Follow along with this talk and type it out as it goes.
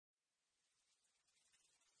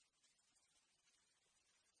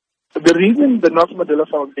The reason the Nelson Mandela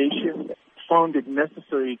Foundation found it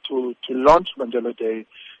necessary to launch Mandela Day,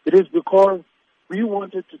 it is because we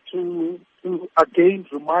wanted to again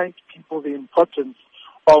remind people the importance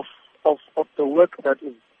of the work that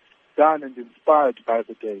is done and inspired by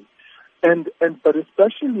the day. But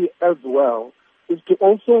especially as well is to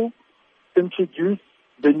also introduce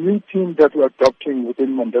the new theme that we're adopting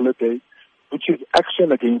within Mandela Day, which is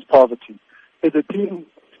action against poverty. The theme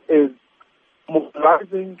is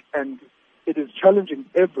mobilizing and it is challenging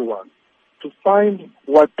everyone to find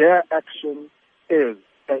what their action is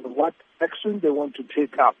and what action they want to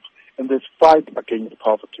take up in this fight against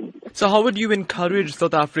poverty. So how would you encourage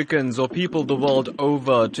South Africans or people the world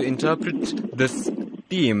over to interpret this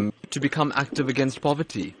theme to become active against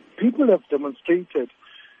poverty? People have demonstrated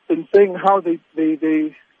in saying how they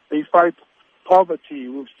fight poverty.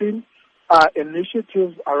 We've seen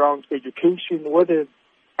initiatives around education, where there's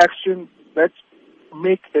action that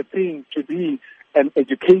make the thing to be an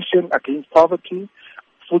education against poverty,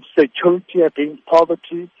 food security against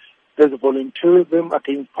poverty, there's volunteerism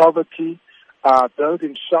against poverty,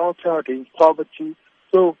 building shelter against poverty.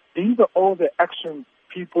 So these are all the actions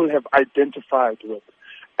people have identified with.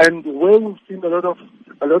 And where we've seen a lot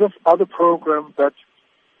of other programs that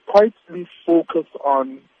quietly focus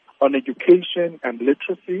on education and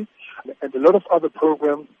literacy, and a lot of other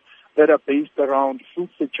programs that are based around food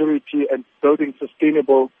security and building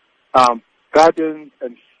sustainable gardens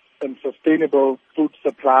and sustainable food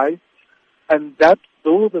supply. And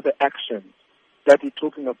those are the actions that we're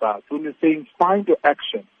talking about. When you're saying find your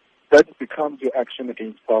action, that becomes your action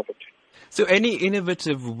against poverty. So any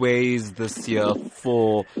innovative ways this year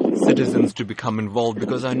for citizens to become involved?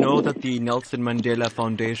 Because I know that the Nelson Mandela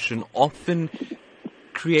Foundation often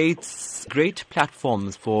creates great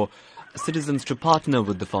platforms for citizens to partner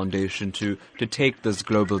with the foundation to take this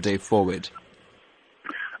global day forward.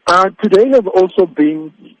 Today have also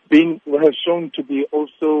has shown to be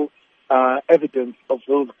also evidence of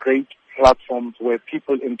those great platforms where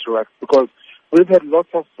people interact, because we've had lots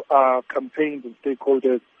of campaigns and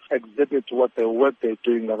stakeholders exhibit what their work they're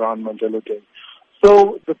doing around Mandela Day.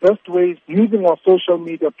 So the best way is using our social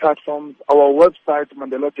media platforms, our website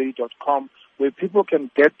mandeladay.com, where people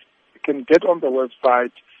can get on the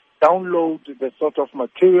website, download the sort of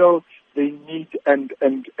material they need, and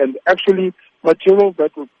actually material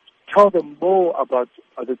that will tell them more about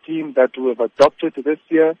the theme that we've adopted this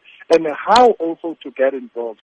year and how also to get involved.